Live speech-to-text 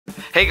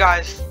Hey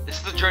guys, this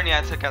is the journey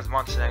I took as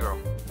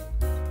Montenegro.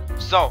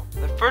 So,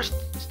 the first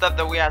step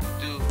that we had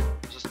to do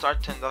was to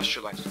start to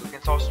industrialize. So we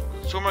can sell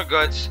consumer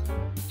goods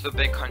to the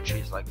big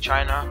countries like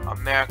China,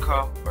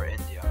 America, or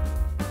India.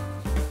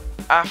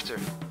 After,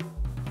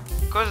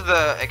 because of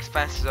the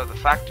expenses of the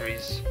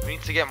factories, we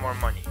need to get more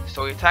money.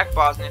 So we attacked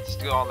Bosnia to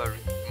steal all their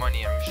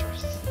money and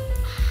resources.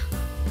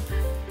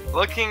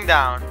 Looking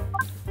down,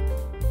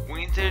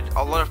 we needed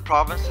a lot of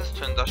provinces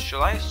to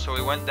industrialize, so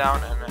we went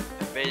down and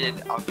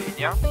invaded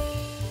Albania.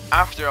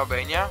 After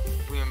Albania,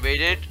 we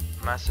invaded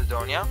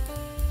Macedonia.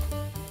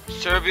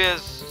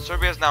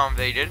 Serbia's now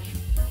invaded.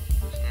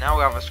 So now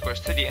we have a square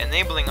city,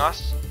 enabling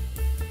us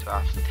to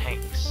have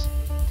tanks.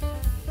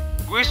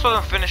 Greece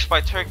wasn't finished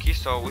by Turkey,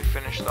 so we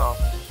finished off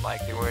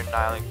like they were in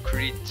island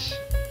Crete.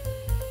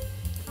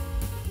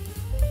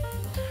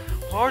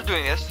 While we're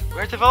doing this,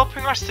 we're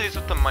developing our cities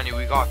with the money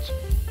we got.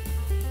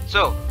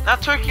 So now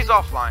Turkey's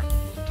offline.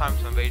 It's time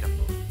to invade them.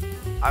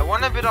 I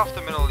won a bit off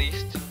the Middle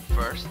East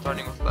first,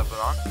 starting with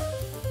Lebanon,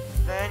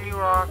 then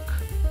Iraq,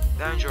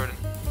 then Jordan,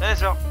 then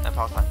Israel, then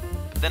Palestine.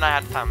 But then I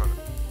had a time limit.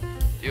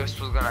 The US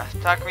was gonna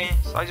attack me,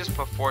 so I just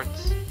put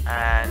forts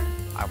and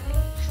I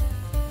won.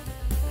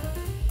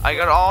 I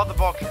got all the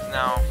Balkans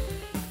now,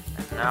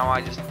 and now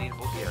I just need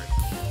Bulgaria.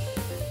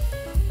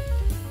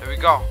 There we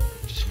go.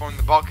 Just formed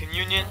the Balkan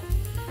Union.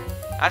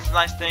 That's a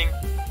nice thing.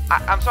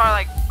 I'm sorry,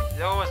 like,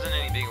 there wasn't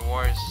any big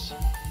wars.